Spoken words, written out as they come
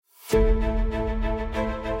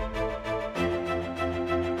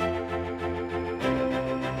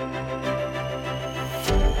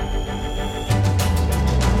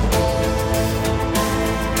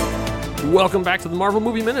Welcome back to the Marvel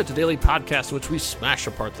Movie Minute, a daily podcast in which we smash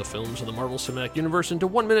apart the films of the Marvel Cinematic Universe into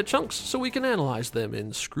 1-minute chunks so we can analyze them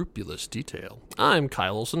in scrupulous detail. I'm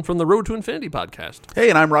Kyle Olson from the Road to Infinity podcast. Hey,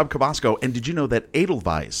 and I'm Rob Cabasco, and did you know that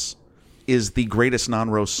Edelweiss is the greatest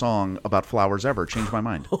non-rose song about flowers ever? Changed my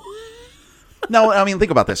mind. No, I mean,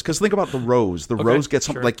 think about this, because think about the rose. The rose gets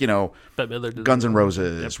something like, Bette Midler did Guns N' that.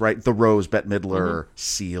 Roses, right? The Rose, Bette Midler,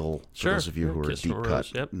 Seal, for those of you who are Kiss deep from a cut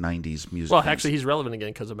Rose, yep. 90s music Well, fans. actually, he's relevant again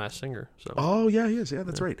because of Masked Singer. So. Oh, yeah, he is. Yeah,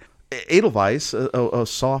 that's right. Edelweiss, a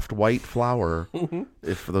soft white flower,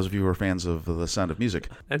 if for those of you who are fans of The Sound of Music.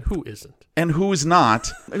 And who isn't? And who is not?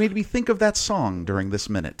 I made me think of that song during this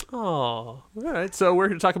minute. Oh, all right. So we're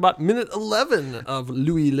here to talk about minute 11 of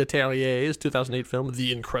Louis Leterrier's 2008 film,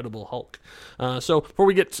 The Incredible Hulk. So before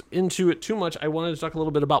we get into it too much, I wanted to talk a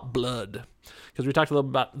little bit about blood. Because we talked a little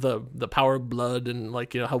about the power of blood and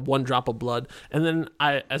how one drop of blood. And then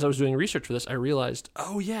as I was doing research for this, I realized,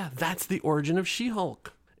 oh yeah, that's the origin of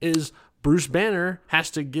She-Hulk. Is Bruce Banner has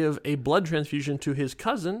to give a blood transfusion to his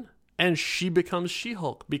cousin, and she becomes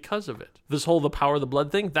She-Hulk because of it. This whole the power of the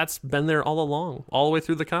blood thing, that's been there all along, all the way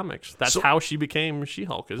through the comics. That's how she became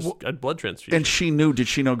She-Hulk, is a blood transfusion. And did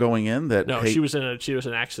she know going in that? No, hey, she was in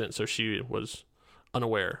an accident, so she was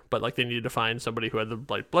unaware. But they needed to find somebody who had the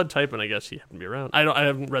blood type, and I guess he happened to be around. I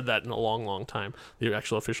haven't read that in a long, long time, the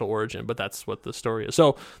actual official origin, but that's what the story is.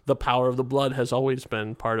 So the power of the blood has always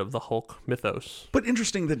been part of the Hulk mythos. But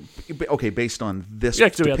interesting that based on this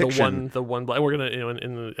depiction, we have the one blood. We're gonna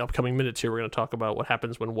in the upcoming minutes here, we're gonna talk about what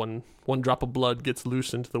happens when one drop of blood gets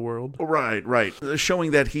loose into the world. Right.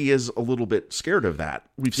 Showing that he is a little bit scared of that.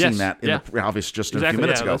 We've seen that in the obvious just a few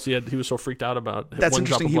minutes ago. He was so freaked out about that's one interesting.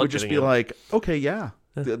 Drop of He blood would just be getting like, okay, yeah,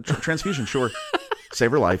 the transfusion, sure,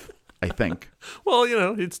 save her life, I think. Well,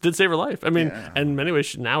 it did save her life. I mean, in many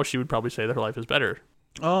ways, now she would probably say that her life is better.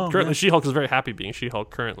 Oh, currently, She-Hulk is very happy being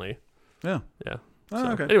She-Hulk currently. Yeah.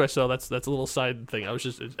 Okay. Anyway, so that's a little side thing. I was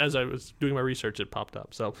just, as I was doing my research, it popped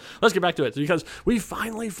up. So let's get back to it, because we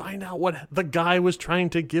finally find out what the guy was trying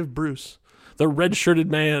to give Bruce, the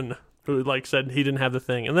red-shirted man who said he didn't have the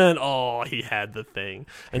thing, and then he had the thing,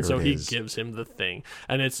 and so he gives him the thing,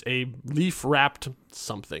 and it's a leaf-wrapped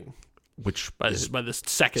something. Which by this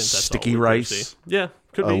second, that's sticky rice. Yeah,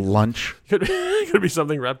 could be lunch. Could be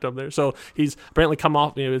something wrapped up there. So he's apparently come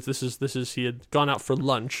off. This is he had gone out for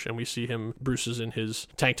lunch, and we see him. Bruce is in his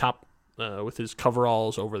tank top with his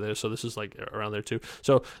coveralls over there. So this is around there too.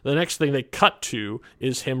 So the next thing they cut to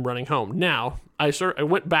is him running home. Now I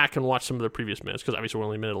went back and watched some of the previous minutes, because obviously we're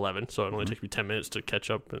only minute 11, so it only takes me 10 minutes to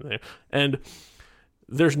catch up in there. And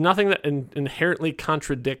there's nothing that inherently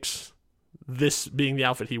contradicts this being the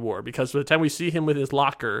outfit he wore, because by the time we see him with his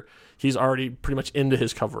locker, he's already pretty much into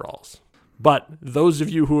his coveralls. But those of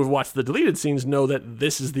you who have watched the deleted scenes know that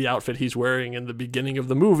this is the outfit he's wearing in the beginning of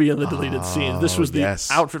the movie and the deleted scenes. This was the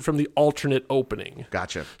outfit from the alternate opening.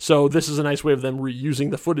 Gotcha. So this is a nice way of them reusing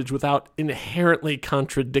the footage without inherently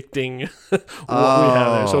contradicting what we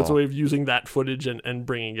have there. So it's a way of using that footage and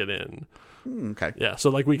bringing it in. Okay. Yeah, so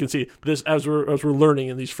we can see this as we're learning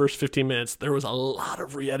in these first 15 minutes, there was a lot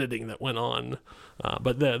of re-editing that went on.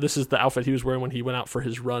 But this is the outfit he was wearing when he went out for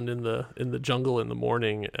his run in the jungle in the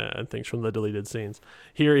morning, and things from the deleted scenes.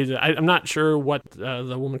 Here, I'm not sure what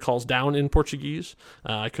the woman calls down in Portuguese.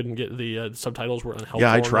 I couldn't get the subtitles were unhelpful.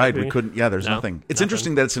 Yeah, I tried. We couldn't. Yeah, there's nothing. It's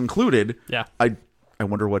interesting that it's included. Yeah. I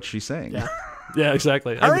wonder what she's saying. Yeah. Yeah,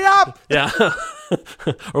 exactly. Hurry up! Yeah.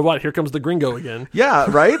 Or what? Here comes the gringo again. Yeah,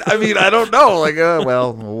 right? I mean, I don't know.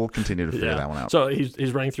 Well, we'll continue to figure that one out. So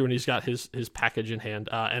he's running through, and he's got his package in hand,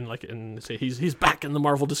 and say he's back in the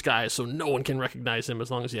Marvel disguise, so no one can recognize him as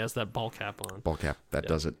long as he has that ball cap on. Ball cap, that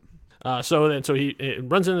does it. So he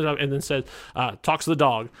runs into it and then says, talks to the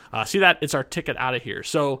dog. See that? It's our ticket out of here.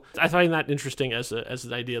 So I find that interesting as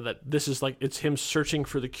an idea that this is it's him searching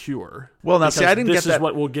for the cure. Well, now see, I didn't get that. This is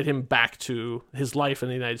what will get him back to his life in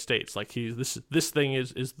the United States. This thing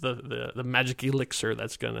is the magic elixir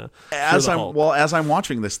that's gonna. As I'm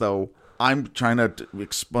watching this though, I'm trying to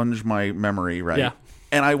expunge my memory, right? Yeah.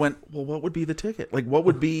 And I went, well, what would be the ticket? What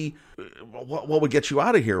would be, what would get you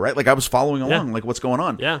out of here, right? I was following along, what's going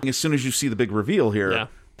on? Yeah. As soon as you see the big reveal here,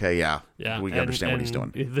 okay, we understand what he's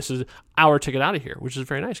doing. This is our ticket out of here, which is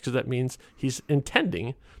very nice, because that means he's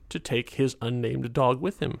intending to take his unnamed dog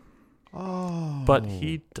with him. Oh. But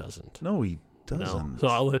he doesn't. No, he doesn't.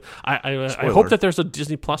 No. So I hope that there's a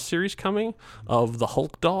Disney Plus series coming of the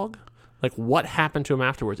Hulk dog. What happened to him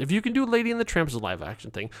afterwards? If you can do Lady and the Tramp as a live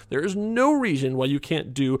action thing, there is no reason why you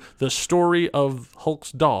can't do the story of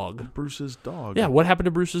Hulk's dog. Bruce's dog. Yeah, what happened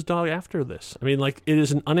to Bruce's dog after this? I mean, it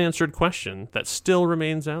is an unanswered question that still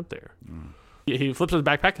remains out there. He flips his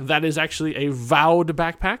backpack. That is actually a vowed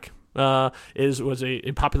backpack. was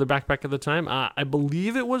a popular backpack at the time. I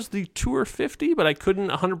believe it was the Tour 50, but I couldn't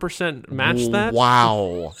 100% match that.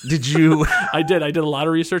 Wow. Did you? I did a lot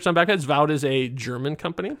of research on backpacks. Vout is a German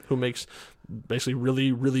company who makes basically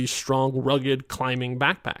really, really strong, rugged climbing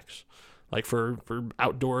backpacks. Like for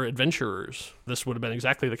outdoor adventurers, this would have been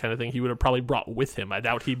exactly the kind of thing he would have probably brought with him. I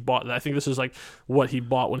doubt he bought. I think this is like what he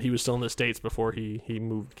bought when he was still in the States before he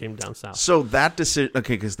came down south. So that decision,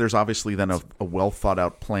 okay, because there's obviously then a well thought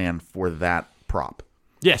out plan for that prop.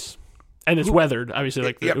 Yes. And it's weathered, obviously.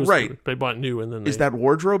 Like right. They bought new, and then is that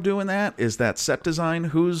wardrobe doing that? Is that set design?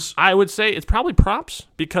 Who's? I would say it's probably props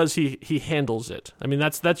because he handles it. I mean,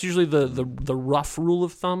 that's usually the rough rule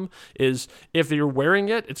of thumb is if you're wearing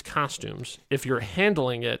it, it's costumes. If you're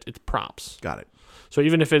handling it, it's props. Got it. So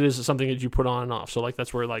even if it is something that you put on and off, so like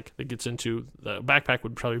that's where like it gets into the backpack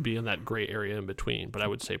would probably be in that gray area in between. But I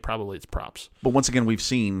would say probably it's props. But once again, we've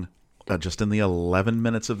seen. Just in the 11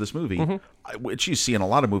 minutes of this movie, which you see in a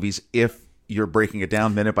lot of movies, if you're breaking it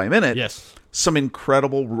down minute by minute, yes, some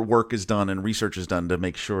incredible work is done and research is done to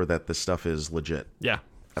make sure that this stuff is legit. Yeah.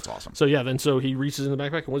 That's awesome. So he reaches in the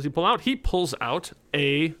backpack, and what does he pull out? He pulls out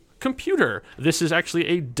a computer. This is actually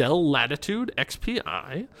a Dell Latitude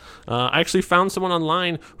XPI. I actually found someone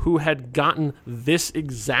online who had gotten this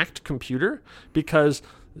exact computer because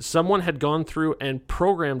someone had gone through and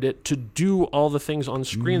programmed it to do all the things on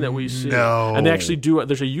screen that we see. No. And they actually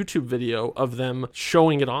there's a YouTube video of them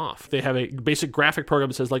showing it off. They have a basic graphic program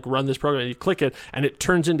that says, like, run this program, and you click it, and it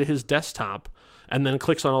turns into his desktop, and then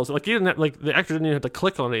clicks on all this. Like, you didn't have, like, the actor didn't even have to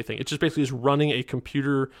click on anything. It's just basically just running a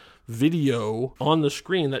computer video on the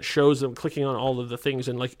screen that shows them clicking on all of the things,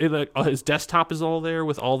 and like his desktop is all there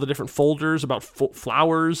with all the different folders about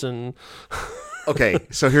flowers and... Okay,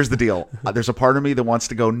 so here's the deal. There's a part of me that wants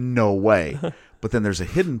to go, no way. But then there's a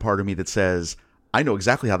hidden part of me that says, I know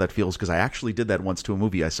exactly how that feels because I actually did that once to a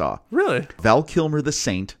movie I saw. Really? Val Kilmer, The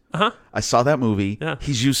Saint. Uh-huh. I saw that movie. Yeah.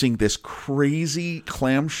 He's using this crazy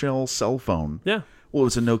clamshell cell phone. Yeah. Well, it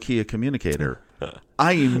was a Nokia communicator.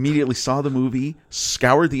 I immediately saw the movie,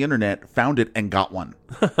 scoured the internet, found it, and got one.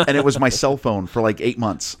 And it was my cell phone for like 8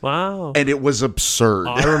 months. Wow. And it was absurd.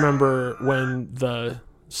 I remember when the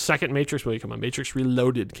second Matrix movie came out, Matrix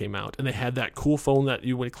Reloaded came out, and they had that cool phone that when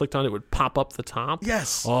you clicked on it would pop up the top.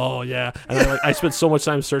 Yes. Oh yeah. And I spent so much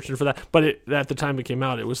time searching for that. But at the time it came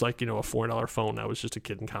out, it was like, a $4 phone. I was just a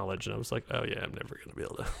kid in college, and I was like, oh yeah, I'm never gonna be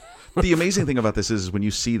able to. The amazing thing about this is when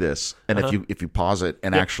you see this, and if you pause it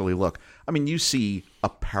and actually look, I mean, you see a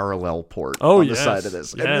parallel port on the side of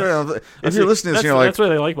this. Yes. And, if you're listening to this, you're like... That's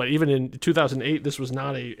what I like about it. Even in 2008, this was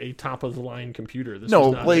not a top-of-the-line computer. This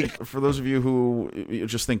no, was not like, for those of you who you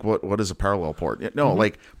just think, what is a parallel port? No,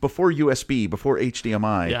 like, before USB, before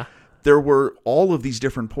HDMI, there were all of these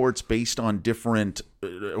different ports based on different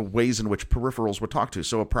ways in which peripherals would talk to.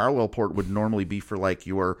 So a parallel port would normally be for, like,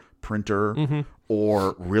 your printer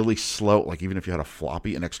or really slow, like even if you had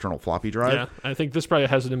an external floppy drive. Yeah, I think this probably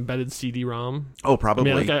has an embedded CD-ROM. Oh,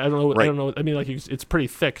 probably. I mean, I don't know. Right. I don't know. I mean, like it's pretty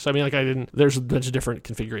thick. So I mean, like there's a bunch of different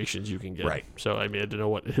configurations you can get. Right. So I mean, I don't know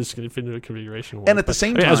what his configuration was. And at the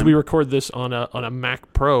same time, as we record this on a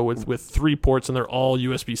Mac Pro with 3 ports and they're all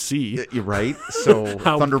USB-C. You're right. So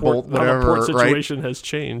Thunderbolt, whatever. How the port situation has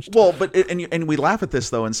changed. Well, but and we laugh at this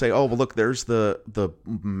though and say, oh, well, look, there's the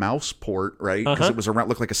mouse port, right? Because it was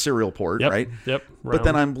looked like a serial port, right? Yep. But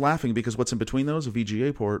then I'm laughing because what's in between those? A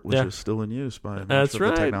VGA port, which is still in use by most of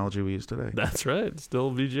the technology we use today. That's right.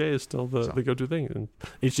 Still VGA is still the go-to thing. And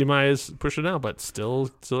HDMI is pushing out, but still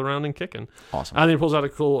around and kicking. Awesome. And then he pulls out a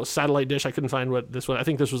cool satellite dish. I couldn't find what this was. I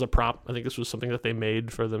think this was a prop. I think this was something that they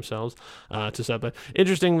made for themselves to set. But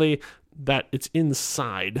interestingly, that it's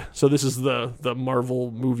inside. So this is the Marvel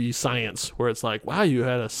movie science where it's like, wow, you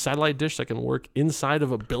had a satellite dish that can work inside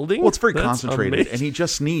of a building? Well, it's very concentrated, and he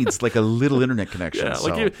just needs like a little internet connection. Yeah,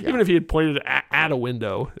 so, even if he had pointed it at a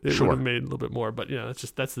window, it would have made a little bit more. But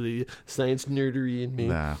that's the science nerdery in me.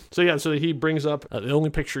 Nah. So he brings up the only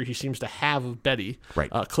picture he seems to have of Betty,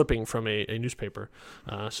 clipping from a newspaper.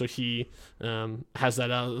 So he has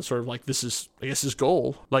that out, sort of like this is, I guess, his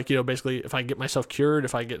goal. Like, basically, if I get myself cured,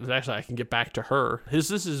 if I get I can get back to her. This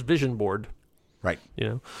is his vision board. Right.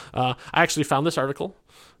 I actually found this article.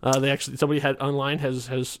 Somebody had online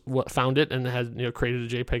has found it and has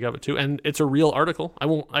created a JPEG of it too, and it's a real article. I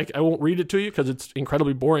won't read it to you because it's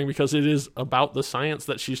incredibly boring because it is about the science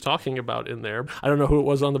that she's talking about in there. I don't know who it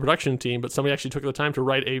was on the production team, but somebody actually took the time to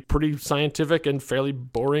write a pretty scientific and fairly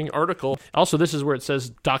boring article. Also, this is where it says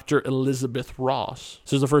Dr. Elizabeth Ross.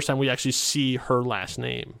 This is the first time we actually see her last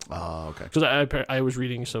name. Oh, okay. Because I was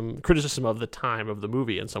reading some criticism of the time of the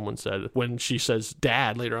movie, and someone said when she says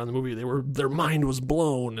 "Dad" later on in the movie, their mind was blown.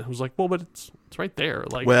 blown. It was like, well, but it's right there.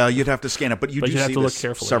 Like, well, you'd have to scan it, but you do have see to look this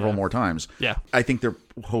carefully, several more times. Yeah. I think they're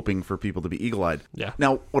hoping for people to be eagle-eyed. Yeah.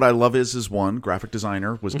 Now, what I love is one graphic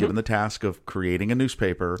designer was given the task of creating a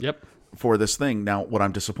newspaper. Yep. For this thing. Now, what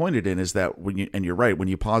I'm disappointed in is that and you're right, when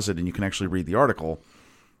you pause it and you can actually read the article,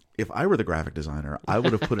 if I were the graphic designer, I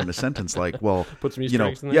would have put in a sentence like, well, put some Easter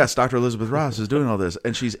eggs in there. Yes, Dr. Elizabeth Ross is doing all this,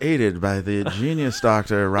 and she's aided by the genius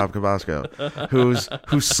Dr. Rob Cabasco, whose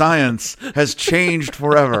science has changed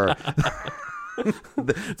forever.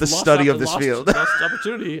 the study of this field. Lost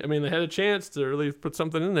opportunity. I mean, they had a chance to really put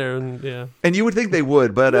something in there, and yeah. And you would think they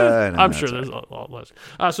would, but I'm sure there's a lot less.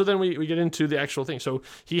 So then we get into the actual thing. So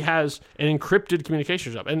he has an encrypted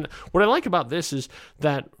communications job, and what I like about this is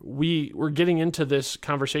that we're getting into this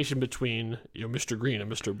conversation between Mr. Green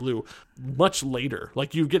and Mr. Blue much later.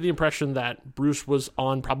 Like you get the impression that Bruce was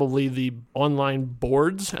on probably the online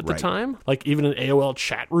boards at the time, like even an AOL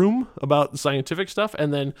chat room about scientific stuff,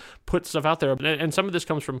 and then put stuff out there. And some of this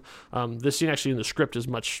comes from this scene actually in the script is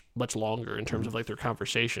much, much longer in terms of like their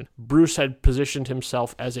conversation. Bruce had positioned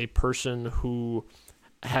himself as a person who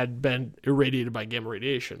had been irradiated by gamma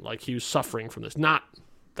radiation. Like he was suffering from this. Not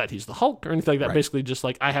that he's the Hulk or anything like that. Right. Basically just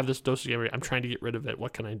like, I have this dose of gamma radiation. I'm trying to get rid of it.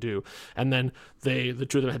 What can I do? And then the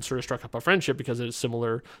two of them had sort of struck up a friendship because of a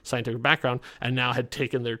similar scientific background and now had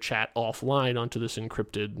taken their chat offline onto this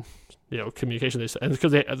encrypted communication, and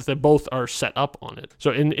because they both are set up on it.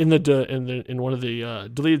 So in one of the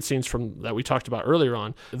deleted scenes from that we talked about earlier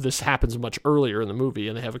on, this happens much earlier in the movie,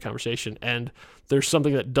 and they have a conversation. And there's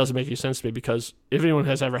something that doesn't make any sense to me because if anyone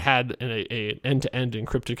has ever had an end-to-end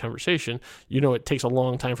encrypted conversation, it takes a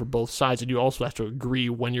long time for both sides, and you also have to agree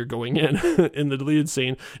when you're going in. In the deleted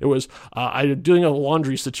scene, it was I'm doing a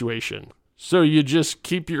laundry situation. So you just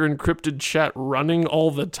keep your encrypted chat running all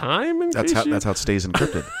the time? That's how it stays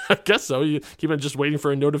encrypted. I guess so. You keep on just waiting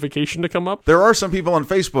for a notification to come up? There are some people on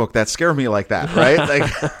Facebook that scare me like that, right?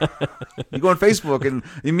 Like you go on Facebook and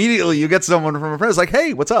immediately you get someone from a friend. It's like,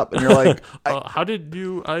 hey, what's up? And you're like, how did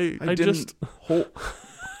you... I didn't just...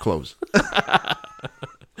 Close.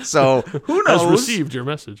 So who knows? Has received your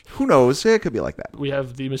message. Who knows? It could be like that. We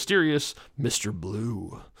have the mysterious Mr.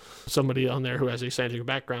 Blue. Somebody on there who has a scientific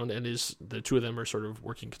background, and the two of them are sort of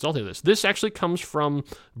working consulting this. This actually comes from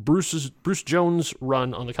Bruce Jones'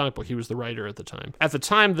 run on the comic book. He was the writer at the time. At the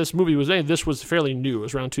time this movie was made, this was fairly new. It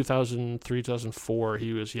was around 2003, 2004.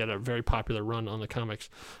 He had a very popular run on the comics.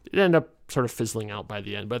 It ended up sort of fizzling out by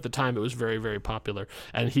the end, but at the time it was very, very popular.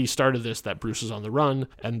 And he started this, that Bruce is on the run,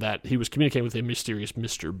 and that he was communicating with a mysterious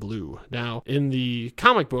Mr. Blue. Now, in the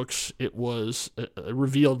comic books, it was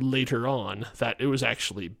revealed later on that it was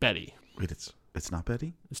actually Betty. Wait, it's not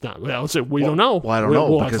Betty? It's not. Well, we don't know. Well, I don't know.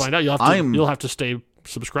 We'll have to find out. You'll have to stay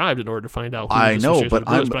subscribed in order to find out who I know, but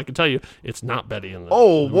I can tell you it's not Betty in the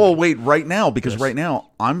whoa, wait, right now, because right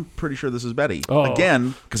now I'm pretty sure this is Betty.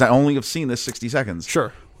 Again, because I only have seen this 60 seconds.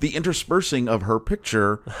 Sure. The interspersing of her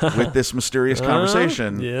picture with this mysterious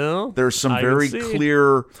conversation. There's some very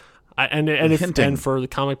clear and for the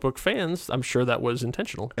comic book fans, I'm sure that was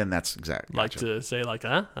intentional. And that's exactly like to say like,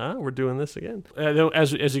 we're doing this again.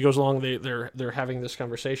 As he goes along, they're having this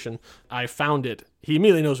conversation. I found it. He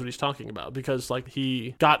immediately knows what he's talking about because like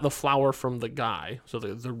he got the flower from the guy, so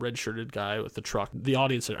the red-shirted guy with the truck. The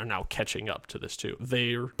audience are now catching up to this too.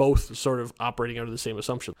 They're both sort of operating under the same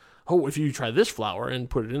assumption. Oh, if you try this flower and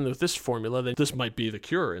put it in with this formula, then this might be the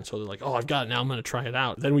cure. And so they're like, I've got it now. I'm going to try it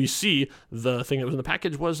out. Then we see the thing that was in the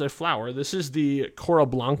package was a flower. This is the Cora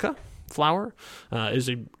Blanca flower. Is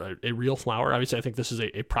a real flower. Obviously, I think this is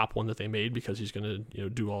a prop one that they made because he's going to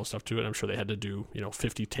do all the stuff to it. I'm sure they had to do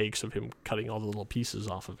 50 takes of him cutting all the little pieces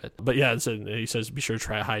off of it. But yeah, he says be sure to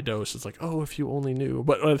try a high dose. It's like, if you only knew.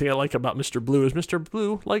 But one thing I like about Mr. Blue is Mr.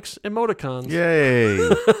 Blue likes emoticons. Yay!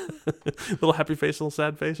 Little happy face, little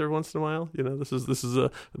sad face every once in a while. This is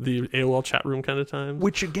the AOL chat room kind of time.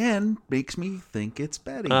 Which again makes me think it's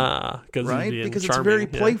Betty. Right? Because it's very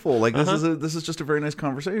playful. Like this is just a very nice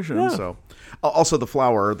conversation. Yeah. So, also the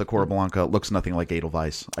flower, the Cora Blanca, looks nothing like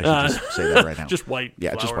Edelweiss. I should just say that right now. Just white. Yeah,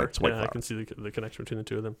 flower. just white. It's white flower. I can see the connection between the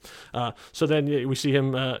two of them. So then we see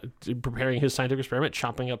him preparing his scientific experiment,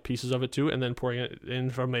 chopping up pieces of it too, and then pouring it in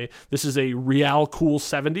from this is a Real Cool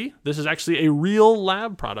 70. This is actually a real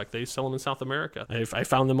lab product. They sell them in South America. I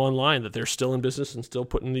found them online that they're still in business and still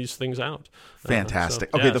putting these things out.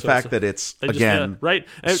 Fantastic. The fact that it's again right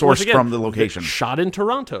sourced from the location, shot in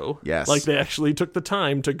Toronto. Yes, like they actually took the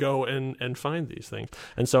time to go and find these things.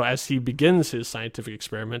 And so as he begins his scientific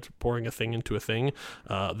experiment, pouring a thing into a thing,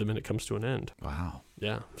 the minute comes to an end. Wow.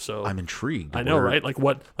 Yeah. So I'm intrigued. I know, right? Like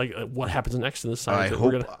what happens next in this science?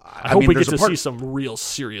 I hope we get to see some real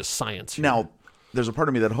serious science here. Now, there's a part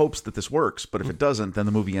of me that hopes that this works, but if it doesn't, then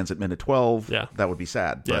the movie ends at minute 12. Yeah. That would be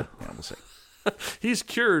sad. But we'll see. He's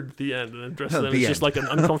cured the end, and the rest of them is just like an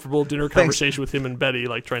uncomfortable dinner conversation with him and Betty,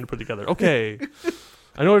 like trying to put together. Okay,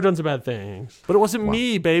 I know I've done some bad things, but it wasn't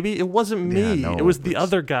me, baby. It wasn't me. No, it was the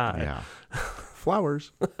other guy. Yeah.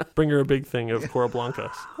 Flowers. Bring her a big thing of Cora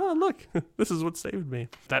Blancas. Oh, look, this is what saved me.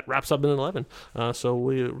 That wraps up minute 11. So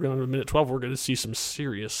we're going to minute 12. We're going to see some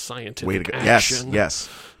serious scientific action. Yes.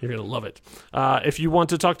 You're going to love it. If you want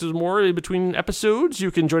to talk to us more in between episodes, you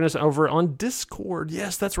can join us over on Discord.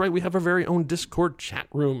 Yes, that's right. We have our very own Discord chat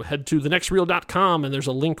room. Head to thenextreel.com, and there's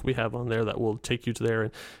a link we have on there that will take you to there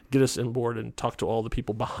and get us on board and talk to all the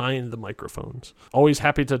people behind the microphones. Always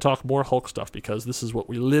happy to talk more Hulk stuff because this is what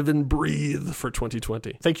we live and breathe for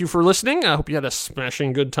 2020. Thank you for listening. I hope you had a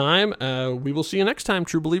smashing good time. We will see you next time,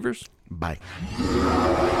 true believers. Bye.